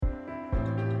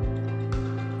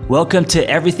Welcome to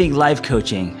Everything Life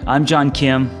Coaching. I'm John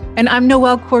Kim. And I'm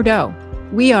Noelle Cordeaux.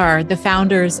 We are the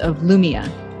founders of Lumia.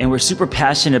 And we're super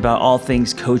passionate about all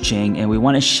things coaching, and we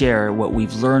want to share what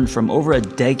we've learned from over a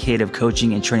decade of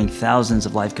coaching and training thousands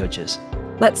of life coaches.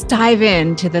 Let's dive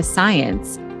into the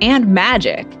science and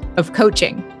magic of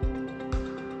coaching.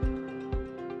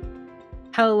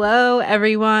 Hello,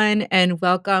 everyone, and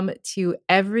welcome to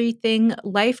Everything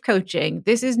Life Coaching.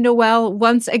 This is Noelle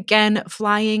once again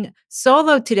flying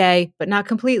solo today, but not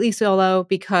completely solo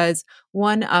because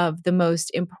one of the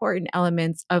most important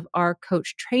elements of our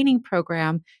coach training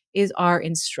program is our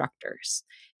instructors.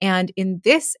 And in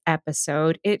this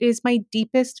episode, it is my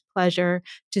deepest pleasure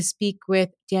to speak with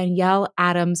Danielle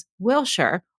Adams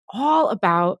Wilshire all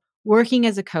about working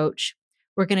as a coach.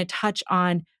 We're going to touch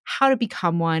on how to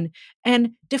become one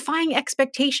and defying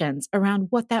expectations around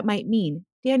what that might mean.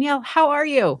 Danielle, how are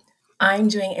you? I'm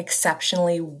doing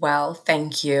exceptionally well,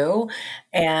 thank you.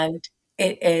 And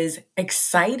it is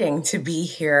exciting to be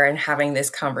here and having this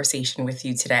conversation with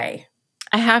you today.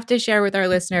 I have to share with our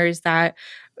listeners that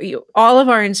all of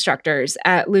our instructors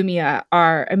at Lumia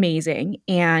are amazing.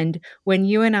 And when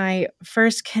you and I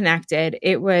first connected,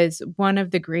 it was one of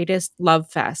the greatest love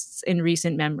fests in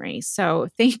recent memory. So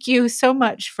thank you so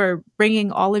much for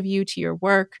bringing all of you to your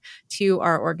work, to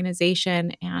our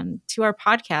organization, and to our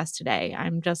podcast today.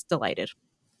 I'm just delighted.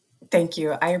 Thank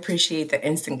you. I appreciate the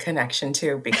instant connection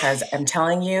too, because I'm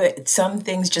telling you, some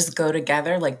things just go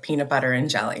together like peanut butter and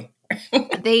jelly.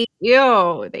 They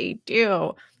do. They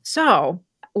do. So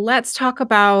let's talk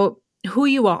about who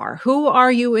you are. Who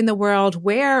are you in the world?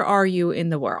 Where are you in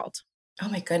the world? Oh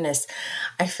my goodness.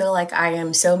 I feel like I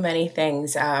am so many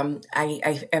things. I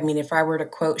mean, if I were to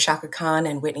quote Shaka Khan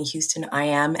and Whitney Houston, I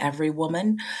am every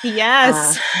woman.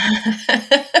 Yes.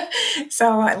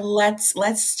 So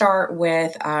let's start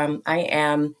with I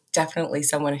am definitely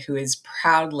someone who is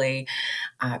proudly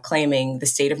claiming the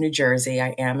state of New Jersey. I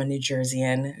am a New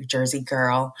Jerseyan, Jersey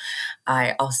girl.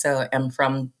 I also am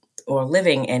from or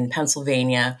living in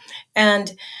Pennsylvania.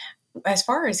 And as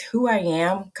far as who I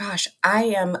am, gosh, I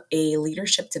am a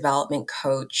leadership development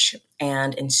coach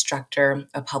and instructor,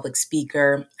 a public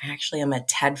speaker. I actually am a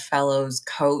TED Fellows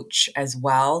coach as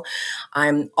well.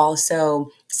 I'm also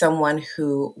someone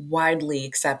who widely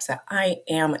accepts that I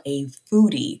am a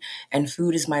foodie, and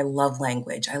food is my love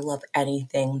language. I love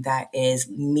anything that is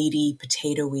meaty,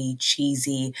 potatoey,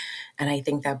 cheesy, and I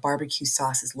think that barbecue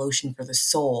sauce is lotion for the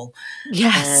soul.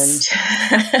 Yes.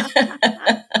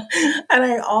 And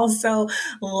I also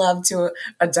love to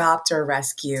adopt or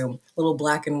rescue little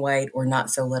black and white or not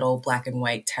so little black and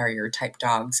white terrier type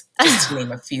dogs, just to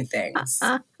name a few things.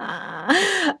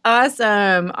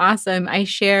 Awesome. Awesome. I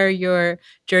share your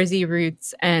Jersey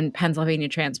roots and Pennsylvania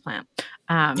transplant.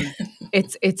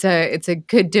 It's a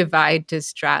good divide to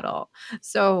straddle.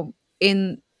 So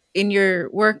in your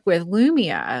work with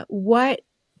Lumia, what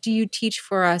do you teach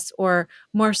for us, or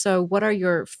more so, what are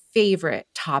your favorite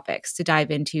topics to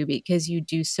dive into because you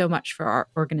do so much for our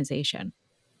organization?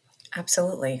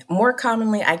 Absolutely. More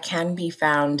commonly, I can be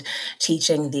found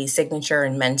teaching the signature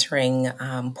and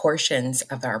mentoring portions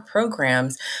of our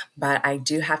programs, but I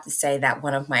do have to say that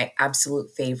one of my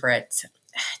absolute favorites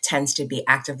tends to be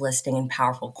active listening and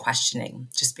powerful questioning,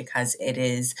 just because it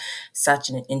is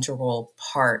such an integral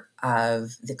part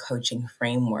of the coaching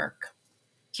framework.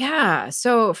 Yeah.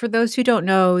 So, for those who don't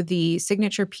know, the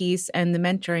signature piece and the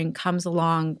mentoring comes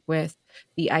along with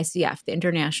the ICF, the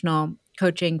International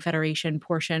Coaching Federation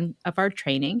portion of our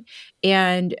training.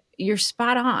 And you're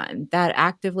spot on that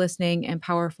active listening and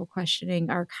powerful questioning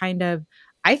are kind of,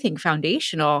 I think,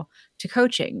 foundational to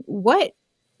coaching.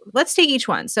 Let's take each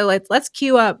one. So, let's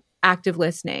cue up active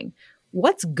listening.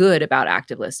 What's good about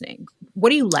active listening? What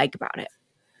do you like about it?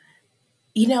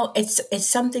 You know, it's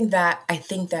something that I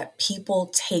think that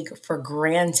people take for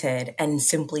granted and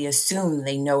simply assume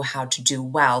they know how to do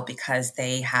well because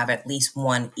they have at least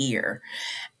one ear.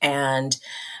 And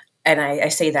I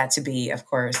say that to be, of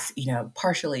course,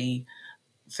 partially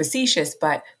facetious,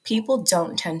 but people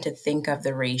don't tend to think of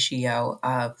the ratio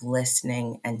of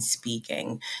listening and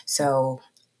speaking. So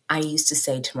I used to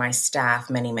say to my staff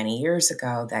many, many years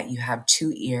ago that you have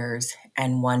two ears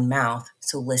and one mouth,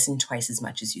 so listen twice as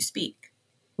much as you speak.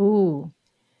 Ooh,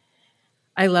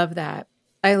 I love that.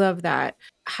 I love that.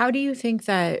 How do you think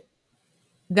that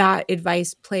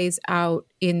advice plays out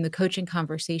in the coaching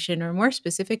conversation? Or more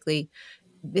specifically,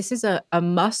 this is a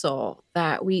muscle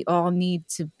that we all need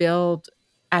to build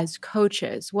as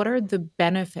coaches. What are the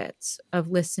benefits of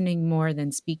listening more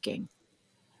than speaking?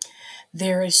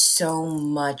 There is so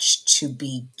much to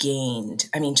be gained.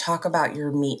 I mean, talk about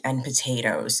your meat and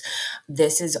potatoes.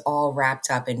 This is all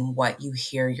wrapped up in what you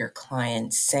hear your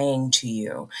clients saying to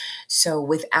you. So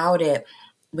without it,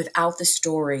 without the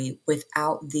story,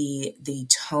 without the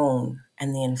tone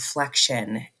and the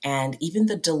inflection and even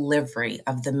the delivery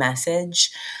of the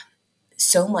message,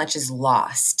 so much is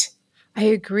lost. I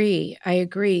agree. I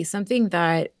agree. Something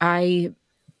that I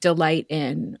delight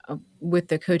in with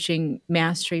the coaching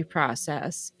mastery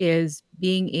process is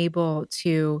being able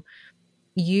to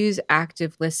use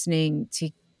active listening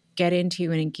to get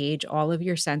into and engage all of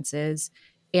your senses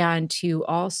and to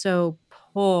also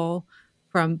pull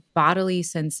from bodily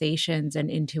sensations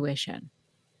and intuition.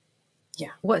 Yeah.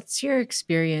 What's your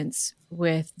experience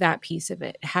with that piece of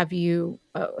it? Have you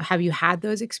had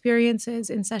those experiences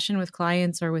in session with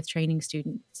clients or with training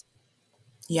students?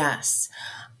 Yes.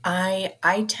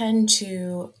 I tend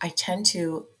to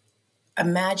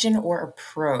imagine or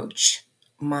approach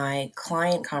my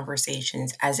client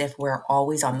conversations as if we're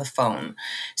always on the phone.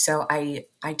 So I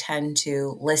tend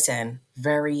to listen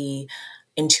very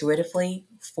intuitively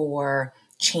for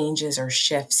changes or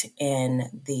shifts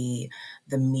in the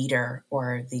meter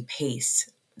or the pace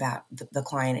that the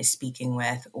client is speaking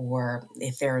with, or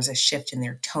if there is a shift in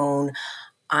their tone.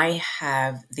 I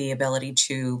have the ability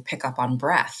to pick up on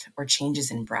breath or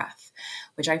changes in breath,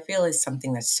 which I feel is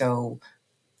something that's so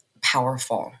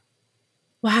powerful.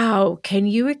 Wow, can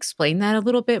you explain that a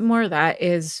little bit more? That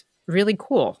is really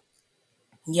cool.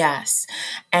 Yes.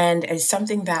 And it's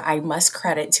something that I must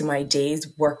credit to my days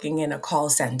working in a call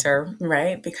center,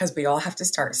 right? Because we all have to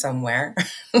start somewhere.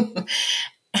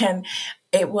 And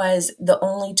it was the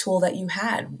only tool that you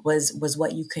had was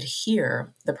what you could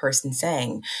hear the person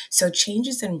saying. So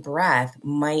changes in breath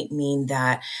might mean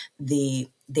that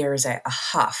there's a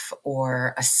huff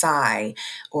or a sigh,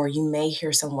 or you may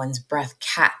hear someone's breath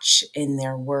catch in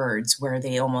their words where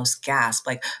they almost gasp,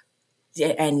 like,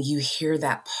 and you hear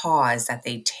that pause that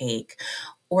they take,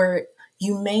 or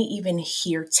you may even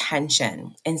hear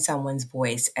tension in someone's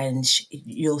voice, and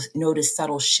you'll notice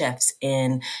subtle shifts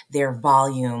in their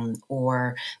volume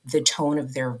or the tone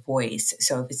of their voice.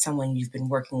 So if it's someone you've been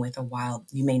working with a while,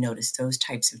 you may notice those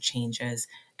types of changes.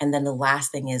 And then the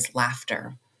last thing is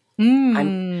laughter.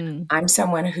 I'm Mm. I'm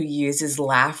someone who uses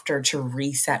laughter to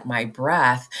reset my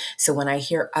breath. So when I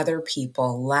hear other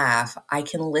people laugh, I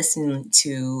can listen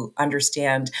to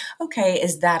understand, okay,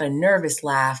 is that a nervous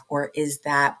laugh or is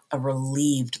that a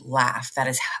relieved laugh that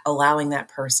is allowing that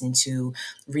person to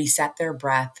reset their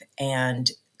breath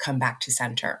and come back to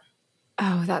center?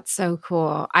 Oh, that's so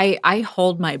cool. I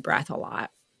hold my breath a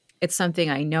lot. It's something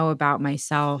I know about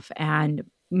myself and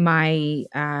my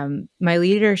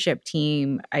leadership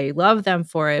team, I love them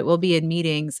for it. We'll be in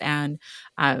meetings and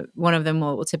one of them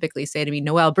will typically say to me,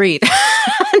 "Noelle, breathe."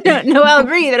 Noelle,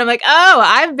 breathe. And I'm like, "Oh,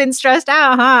 I've been stressed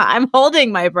out, huh? I'm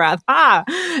holding my breath, huh?"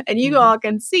 And you Mhm. all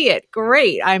can see it.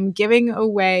 Great. I'm giving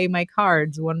away my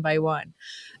cards one by one.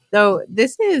 So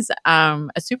this is a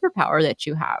superpower that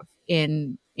you have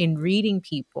in reading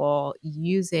people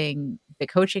using the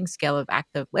coaching skill of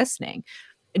active listening.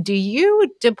 Do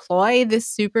you deploy this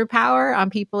superpower on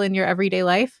people in your everyday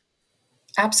life?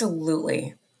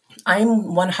 Absolutely.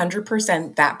 I'm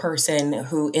 100% that person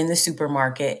who in the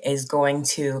supermarket is going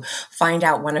to find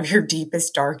out one of your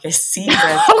deepest, darkest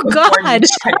secrets Oh before you God.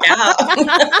 check out.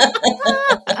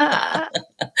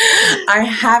 I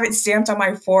have it stamped on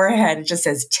my forehead. It just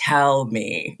says, tell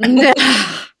me.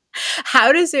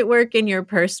 How does it work in your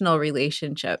personal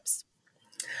relationships?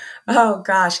 Oh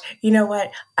gosh. You know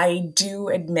what? I do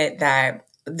admit that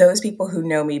those people who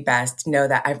know me best know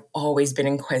that I've always been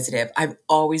inquisitive. I've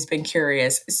always been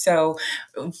curious. So,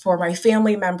 for my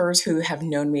family members who have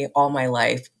known me all my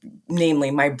life,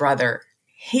 namely my brother,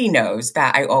 he knows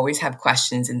that I always have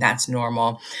questions and that's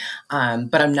normal.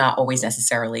 But I'm not always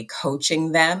necessarily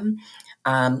coaching them.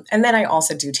 And then I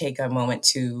also do take a moment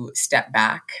to step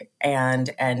back and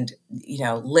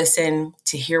listen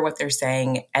to hear what they're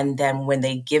saying. And then when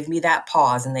they give me that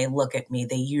pause and they look at me,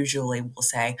 they usually will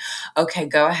say, "Okay,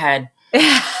 go ahead."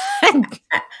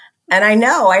 And I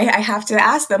know I have to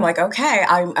ask them, like, okay,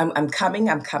 I'm coming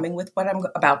with what I'm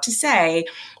about to say,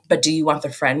 but do you want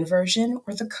the friend version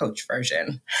or the coach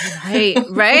version? Right,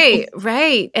 right,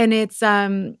 right. And it's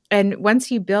and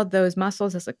once you build those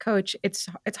muscles as a coach, it's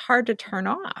hard to turn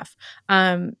off.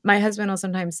 My husband will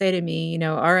sometimes say to me,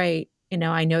 "All right,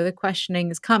 I know the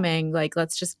questioning is coming, like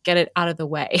let's just get it out of the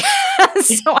way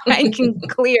so I can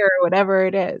clear whatever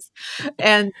it is."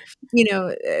 And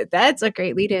that's a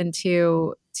great lead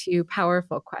into to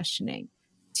powerful questioning.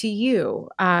 To you,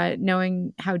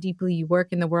 knowing how deeply you work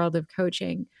in the world of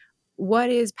coaching, what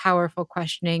is powerful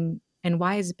questioning and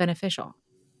why is it beneficial?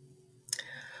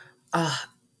 Uh,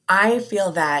 I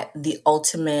feel that the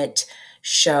ultimate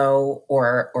show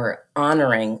or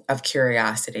honoring of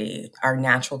curiosity, our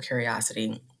natural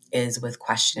curiosity, is with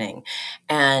questioning.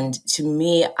 And to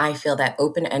me, I feel that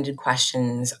open-ended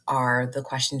questions are the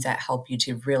questions that help you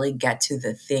to really get to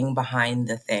the thing behind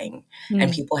the thing.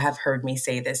 And Mm. people have heard me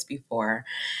say this before.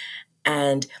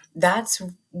 And that's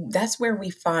where we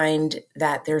find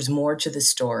that there's more to the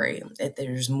story, that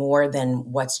there's more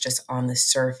than what's just on the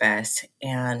surface,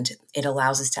 and it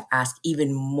allows us to ask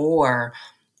even more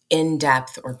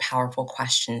in-depth or powerful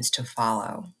questions to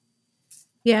follow.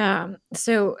 Yeah.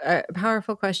 So a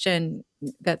powerful question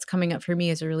that's coming up for me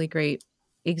is a really great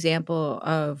example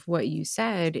of what you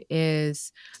said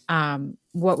is,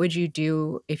 what would you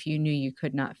do if you knew you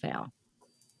could not fail?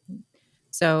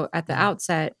 So at the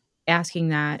outset, asking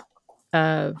that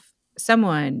of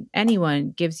someone,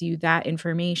 anyone gives you that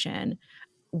information,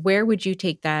 where would you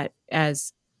take that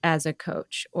as a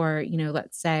coach? Or,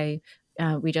 let's say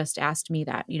we just asked me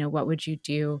that, what would you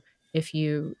do if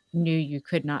you knew you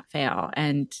could not fail?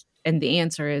 And the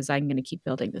answer is I'm going to keep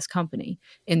building this company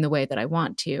in the way that I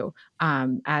want to,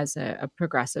 as a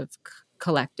progressive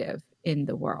collective in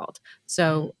the world.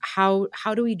 So how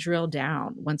do we drill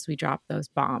down once we drop those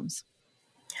bombs?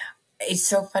 It's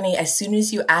so funny. As soon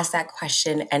as you asked that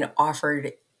question and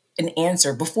offered an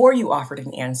answer, before you offered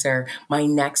an answer, my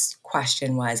next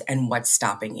question was, and what's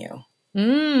stopping you?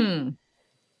 Mm.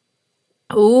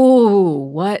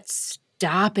 Ooh, what's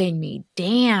stopping me?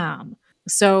 Damn.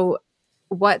 So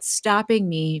what's stopping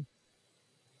me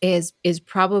is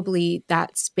probably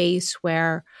that space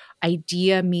where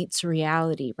idea meets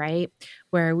reality, right?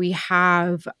 Where we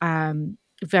have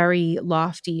very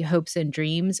lofty hopes and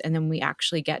dreams, and then we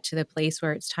actually get to the place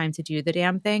where it's time to do the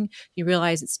damn thing. You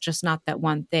realize it's just not that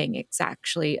one thing. It's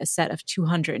actually a set of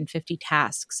 250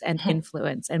 tasks and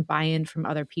influence and buy-in from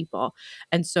other people.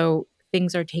 And so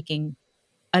things are taking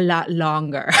a lot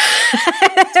longer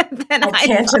than I I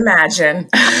can't imagine.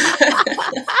 than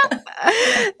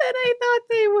I thought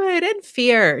they would. And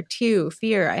fear too.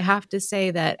 Fear. I have to say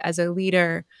that as a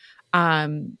leader,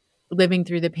 um, living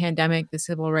through the pandemic, the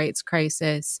civil rights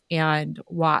crisis, and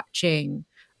watching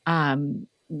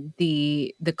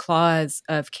the claws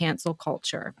of cancel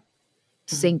culture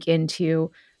sink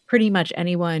into pretty much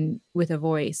anyone with a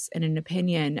voice and an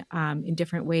opinion, in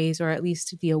different ways, or at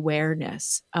least the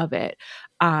awareness of it.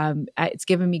 It's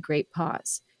given me great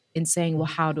pause in saying, well,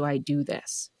 how do I do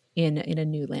this in a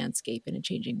new landscape, in a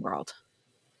changing world?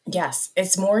 Yes,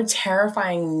 it's more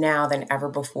terrifying now than ever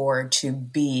before to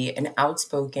be an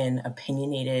outspoken,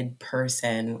 opinionated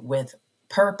person with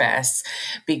purpose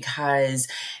because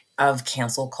of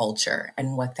cancel culture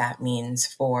and what that means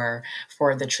for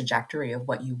the trajectory of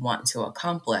what you want to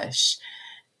accomplish.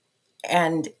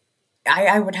 And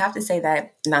I would have to say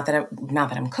that not that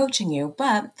I'm coaching you,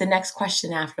 but the next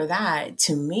question after that,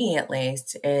 to me at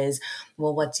least, is,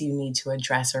 well, what do you need to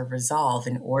address or resolve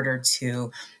in order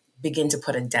to begin to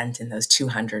put a dent in those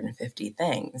 250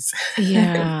 things?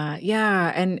 Yeah,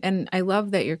 yeah, and I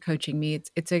love that you're coaching me.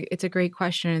 It's a great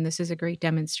question, and this is a great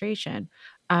demonstration.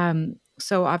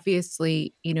 So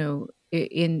obviously,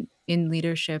 in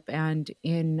leadership and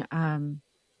in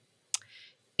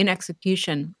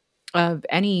execution of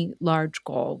any large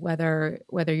goal, whether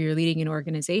you're leading an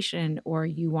organization or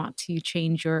you want to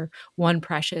change your one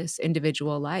precious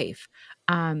individual life,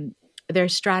 um,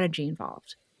 there's strategy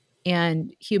involved.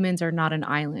 And humans are not an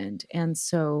island. And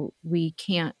so we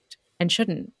can't and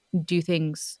shouldn't do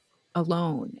things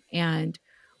alone. And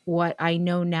what I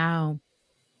know now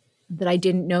that I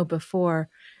didn't know before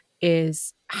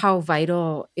is how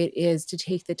vital it is to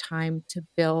take the time to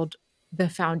build the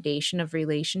foundation of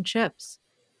relationships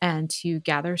and to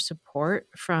gather support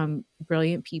from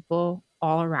brilliant people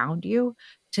all around you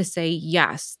to say,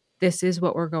 yes, this is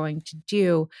what we're going to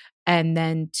do. And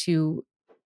then to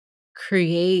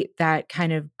create that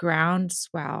kind of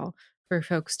groundswell for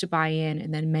folks to buy in,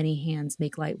 and then many hands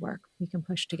make light work. We can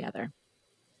push together.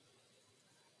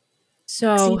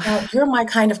 So, See, now you're my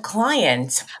kind of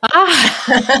client. You're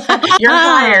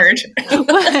ah, hired.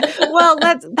 well,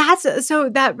 that's so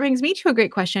that brings me to a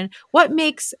great question. What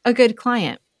makes a good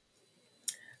client?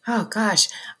 Oh gosh,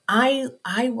 I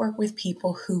work with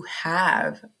people who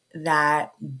have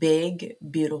that big,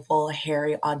 beautiful,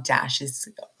 hairy, audacious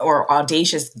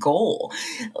goal,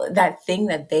 that thing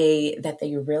that they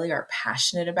really are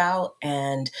passionate about,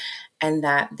 and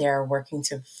that they're working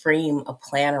to frame a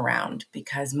plan around.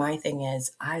 Because my thing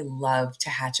is, I love to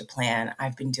hatch a plan.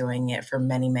 I've been doing it for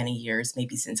many, many years,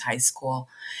 maybe since high school,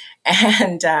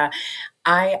 and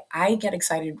I get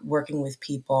excited working with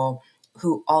people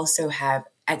who also have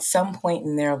at some point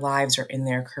in their lives or in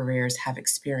their careers have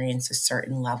experienced a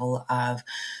certain level of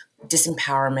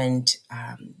disempowerment,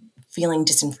 feeling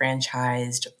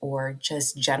disenfranchised, or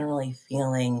just generally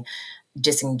feeling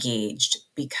disengaged,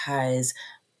 because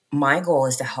my goal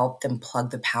is to help them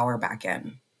plug the power back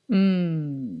in.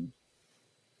 Mm,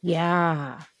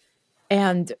 yeah.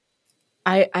 And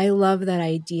I love that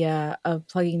idea of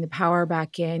plugging the power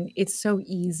back in. It's so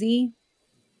easy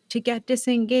to get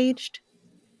disengaged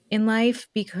in life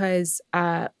because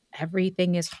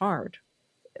everything is hard,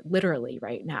 literally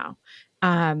right now.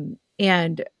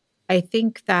 And I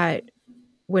think that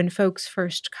when folks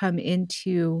first come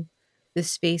into the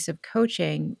space of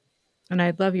coaching, and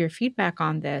I'd love your feedback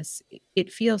on this,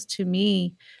 it feels to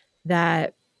me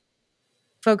that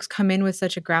folks come in with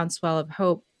such a groundswell of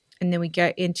hope, and then we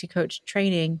get into coach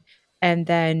training, and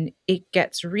then it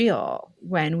gets real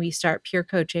when we start peer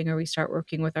coaching or we start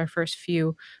working with our first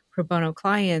few pro bono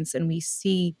clients, and we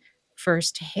see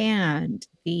firsthand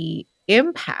the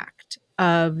impact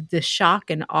of the shock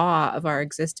and awe of our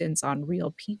existence on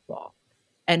real people,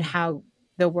 and how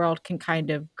the world can kind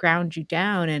of ground you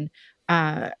down. And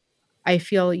uh, I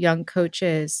feel young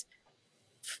coaches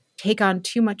take on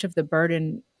too much of the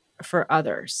burden for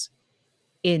others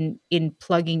in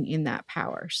plugging in that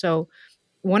power. So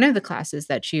one of the classes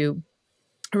that you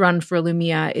run for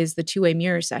Lumia is the two-way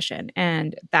mirror session,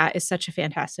 and that is such a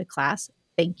fantastic class.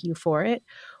 Thank you for it.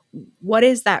 What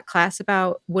is that class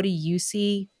about? What do you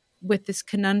see with this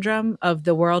conundrum of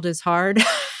the world is hard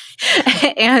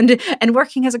and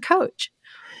working as a coach?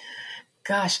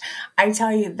 Gosh, I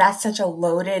tell you, that's such a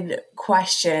loaded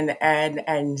question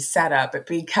and setup,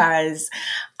 because,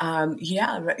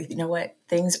 yeah, you know what?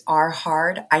 Things are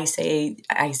hard. I say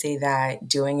that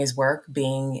doing is work,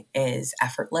 being is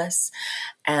effortless,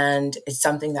 and it's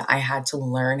something that I had to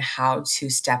learn how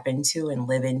to step into and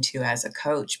live into as a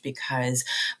coach. Because,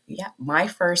 yeah, my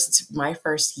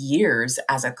first years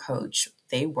as a coach,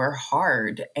 they were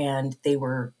hard and they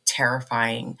were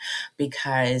terrifying,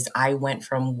 because I went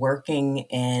from working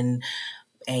in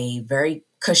a very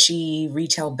cushy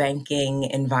retail banking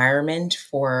environment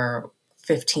for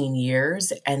 15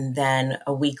 years. And then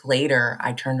a week later,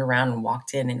 I turned around and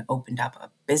walked in and opened up a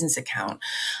business account.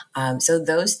 So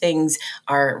those things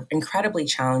are incredibly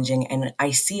challenging. And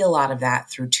I see a lot of that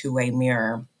through Two Way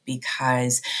Mirror,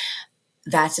 because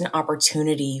that's an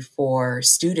opportunity for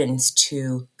students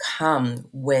to come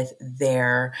with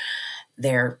their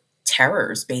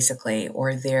terrors, basically,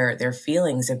 or their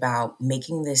feelings about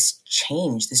making this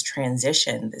change, this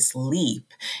transition, this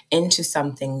leap into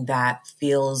something that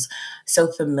feels so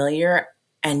familiar,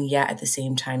 and yet at the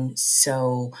same time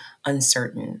so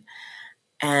uncertain.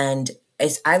 And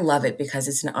I love it, because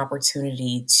it's an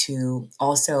opportunity to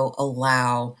also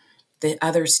allow the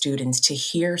other students to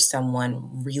hear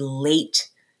someone relate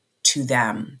to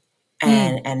them,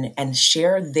 Mm. and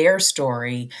share their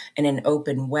story in an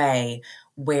open way,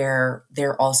 where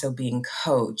they're also being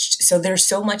coached. So there's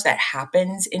so much that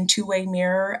happens in Two Way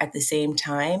Mirror at the same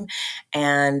time,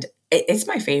 and it's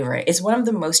my favorite. It's one of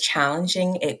the most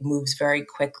challenging. It moves very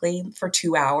quickly for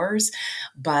 2 hours,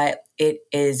 but it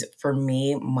is, for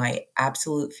me, my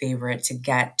absolute favorite, to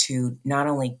get to not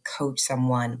only coach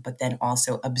someone, but then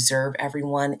also observe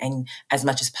everyone, and as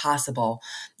much as possible,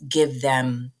 give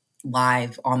them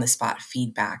live on the spot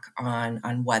feedback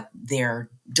on what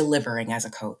they're delivering as a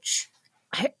coach.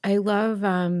 I love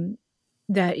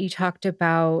that you talked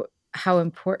about how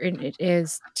important it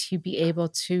is to be able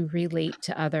to relate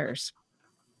to others.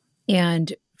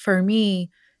 And for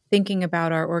me, thinking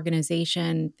about our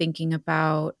organization, thinking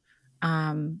about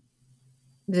um,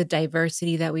 the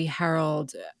diversity that we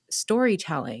herald,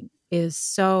 storytelling is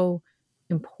so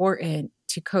important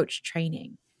to coach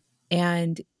training.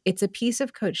 And it's a piece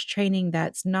of coach training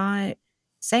that's not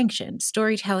sanctioned.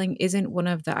 Storytelling isn't one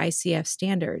of the ICF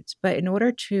standards, but in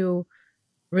order to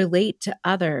relate to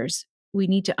others, we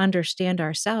need to understand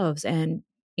ourselves. And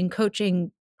in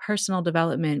coaching, personal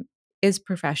development is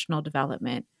professional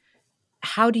development.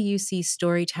 How do you see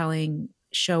storytelling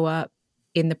show up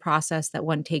in the process that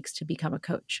one takes to become a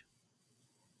coach?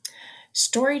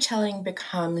 Storytelling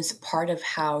becomes part of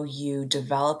how you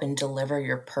develop and deliver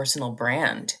your personal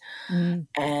brand. Mm,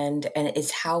 And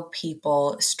it's how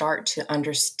people start to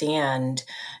understand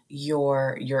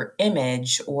your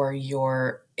image or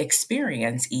your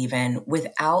experience, even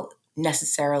without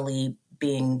necessarily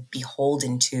being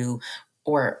beholden to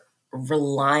or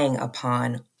relying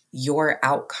upon your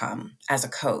outcome as a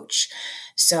coach.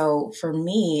 So for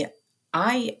me,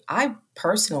 I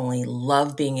personally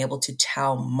love being able to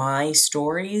tell my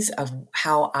stories of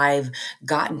how I've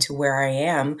gotten to where I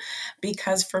am,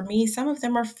 because for me, some of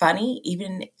them are funny,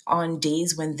 even on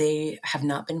days when they have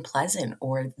not been pleasant,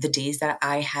 or the days that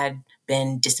I had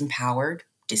been disempowered,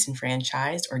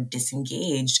 disenfranchised, or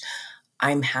disengaged.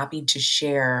 I'm happy to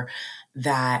share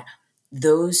that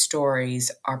those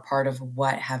stories are part of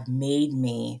what have made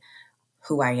me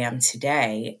who I am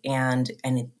today, and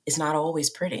it's not always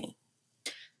pretty.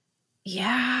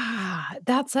 Yeah,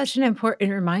 that's such an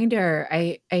important reminder.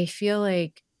 I feel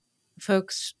like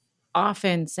folks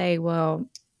often say, "Well,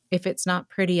 if it's not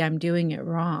pretty, I'm doing it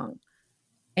wrong."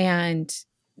 And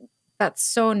that's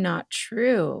so not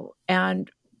true.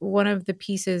 And one of the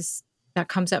pieces that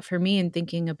comes up for me in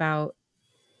thinking about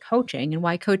coaching and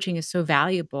why coaching is so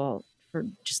valuable for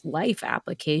just life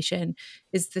application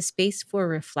is the space for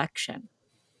reflection.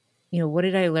 What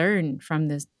did I learn from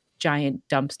this giant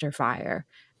dumpster fire?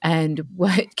 And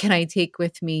what can I take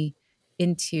with me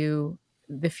into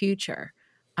the future?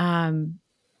 Um,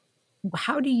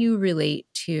 how do you relate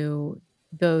to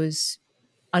those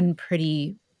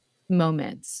unpretty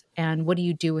moments? And what do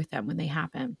you do with them when they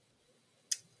happen?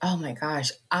 Oh my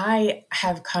gosh. I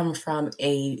have come from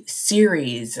a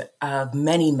series of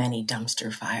many, many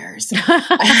dumpster fires.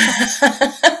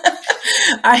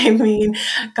 I mean,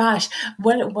 gosh,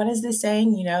 what is the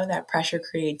saying? That pressure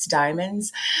creates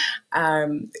diamonds.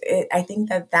 I think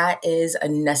that that is a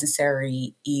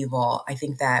necessary evil. I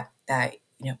think that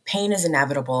pain is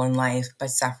inevitable in life, but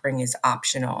suffering is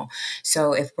optional.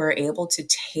 So if we're able to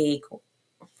take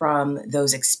from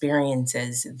those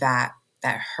experiences that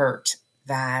hurt,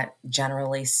 that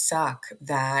generally suck,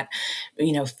 that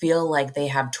feel like they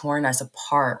have torn us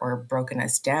apart or broken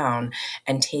us down,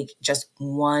 and take just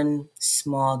one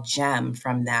small gem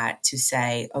from that to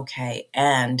say, okay,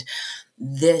 and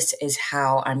this is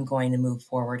how I'm going to move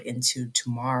forward into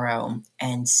tomorrow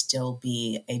and still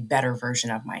be a better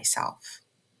version of myself.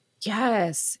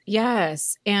 Yes,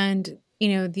 yes. And,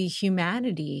 the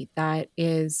humanity that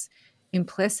is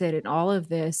implicit in all of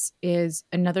this is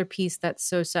another piece that's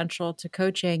so central to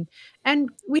coaching. And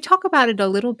we talk about it a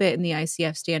little bit in the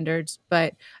ICF standards,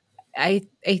 but I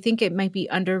think it might be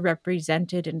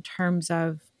underrepresented in terms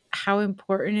of how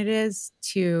important it is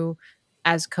to,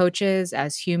 as coaches,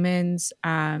 as humans,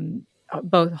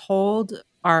 both hold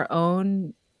our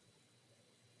own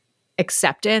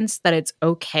acceptance that it's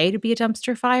okay to be a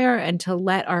dumpster fire and to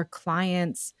let our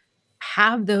clients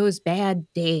have those bad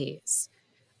days,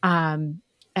 um,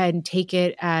 and take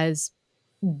it as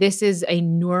this is a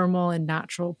normal and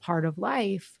natural part of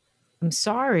life. I'm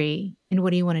sorry. And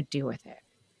what do you want to do with it?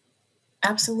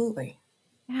 Absolutely.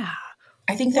 Yeah.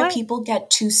 I think that What? people get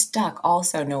too stuck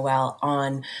also, Noelle,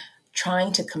 on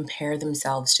trying to compare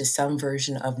themselves to some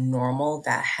version of normal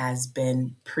that has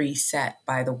been preset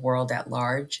by the world at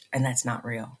large, and that's not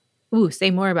real. Ooh,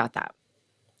 say more about that.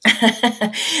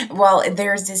 Well,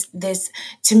 there's this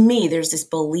to me, there's this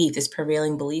belief, this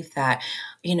prevailing belief that,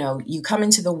 you come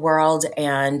into the world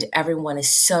and everyone is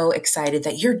so excited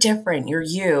that you're different, you're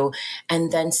you.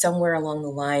 And then somewhere along the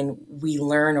line, we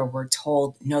learn or we're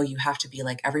told, no, you have to be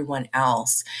like everyone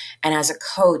else. And as a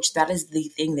coach, that is the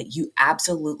thing that you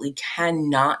absolutely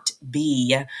cannot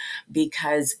be,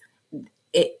 because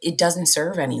it doesn't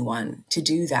serve anyone to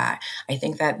do that. I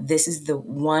think that this is the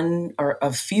one or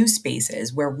of few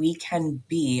spaces where we can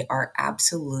be our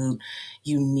absolute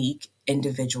unique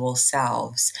individual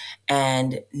selves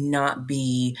and not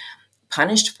be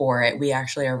punished for it. We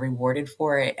actually are rewarded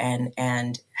for it,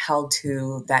 and held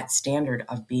to that standard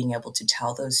of being able to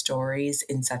tell those stories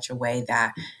in such a way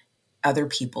that other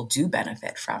people do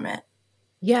benefit from it.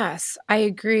 Yes, I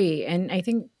agree. And I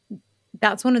think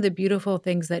that's one of the beautiful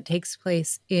things that takes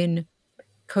place in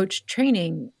coach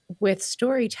training with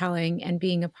storytelling and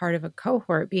being a part of a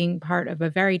cohort, being part of a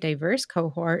very diverse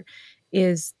cohort,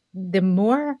 is the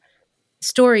more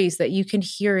stories that you can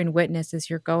hear and witness as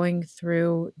you're going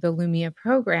through the Lumia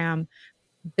program,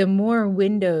 the more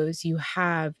windows you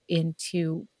have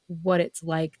into what it's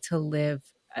like to live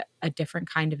a different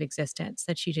kind of existence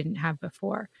that you didn't have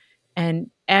before. And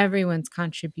everyone's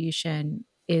contribution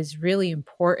is really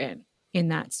important in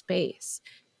that space.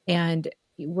 And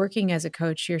working as a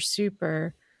coach, you're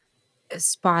super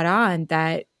spot on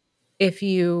that if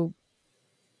you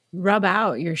rub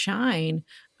out your shine,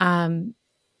 um,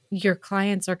 your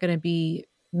clients are going to be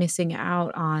missing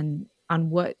out on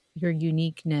what your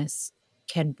uniqueness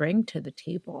can bring to the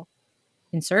table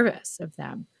in service of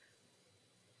them.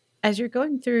 As you're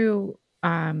going through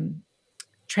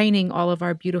training all of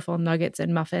our beautiful nuggets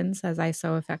and muffins, as I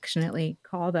so affectionately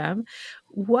call them,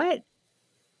 what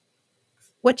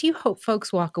What do you hope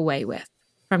folks walk away with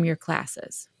from your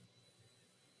classes?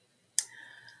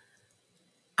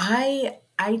 I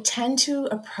tend to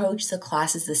approach the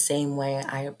classes the same way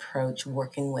I approach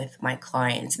working with my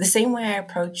clients, the same way I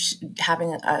approach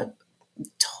having a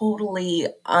totally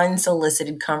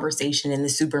unsolicited conversation in the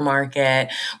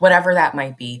supermarket, whatever that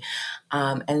might be.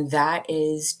 And that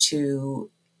is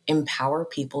to empower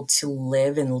people to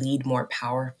live and lead more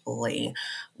powerfully,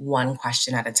 one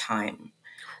question at a time.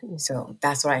 Cool. So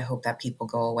that's what I hope that people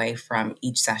go away from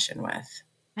each session with.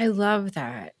 I love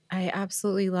that. I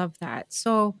absolutely love that.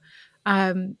 So,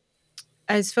 um,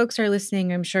 as folks are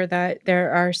listening, I'm sure that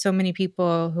there are so many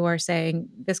people who are saying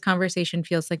this conversation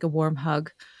feels like a warm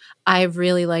hug. I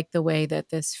really like the way that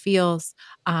this feels.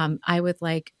 I would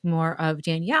like more of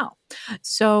Danielle.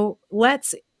 So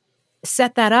let's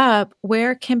set that up.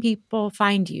 Where can people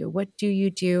find you? What do you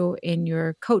do in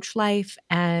your coach life?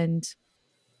 And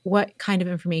what kind of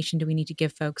information do we need to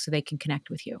give folks so they can connect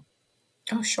with you?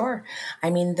 Oh, sure. I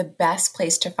mean, the best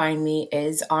place to find me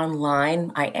is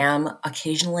online. I am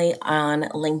occasionally on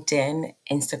LinkedIn,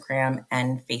 Instagram,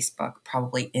 and Facebook,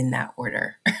 probably in that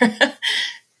order.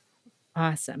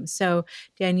 Awesome. So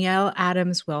Danielle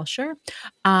Adams Wilshire.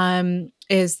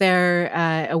 Is there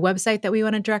a website that we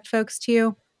want to direct folks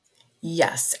to?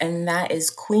 Yes, and that is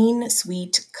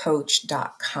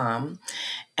queensuitecoach.com.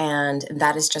 And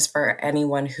that is just for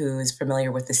anyone who's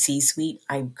familiar with the C suite.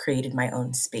 I created my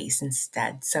own space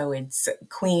instead. So it's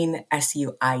Queen,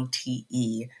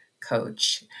 SUITE,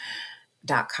 coach.com.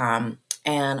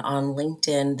 And on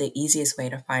LinkedIn, the easiest way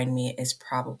to find me is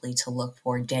probably to look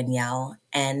for Danielle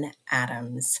N.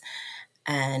 Adams.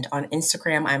 And on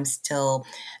Instagram, I'm still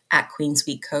at Queen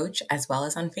Suite Coach, as well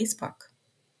as on Facebook.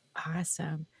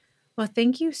 Awesome. Well,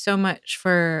 thank you so much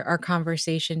for our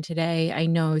conversation today. I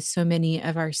know so many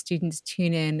of our students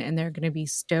tune in and they're going to be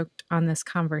stoked on this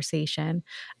conversation.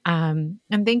 And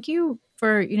thank you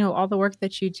for, all the work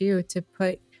that you do to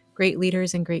put great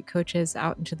leaders and great coaches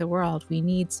out into the world. We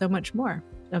need so much more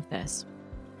of this.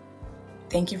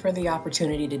 Thank you for the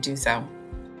opportunity to do so.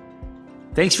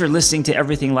 Thanks for listening to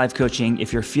Everything Life Coaching.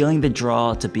 If you're feeling the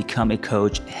draw to become a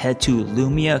coach, head to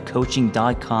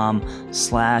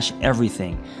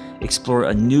lumiacoaching.com/everything. Explore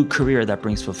a new career that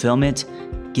brings fulfillment,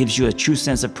 gives you a true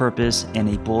sense of purpose, and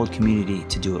a bold community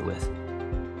to do it with.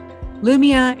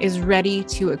 Lumia is ready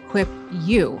to equip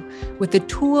you with the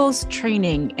tools,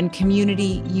 training, and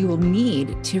community you will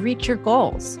need to reach your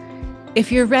goals.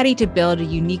 If you're ready to build a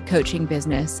unique coaching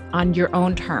business on your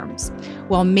own terms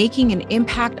while making an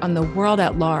impact on the world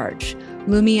at large,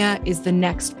 Lumia is the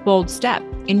next bold step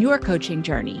in your coaching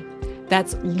journey.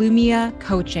 That's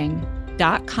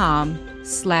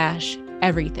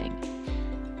lumiacoaching.com/everything.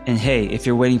 And hey, if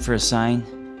you're waiting for a sign,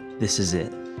 this is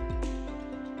it.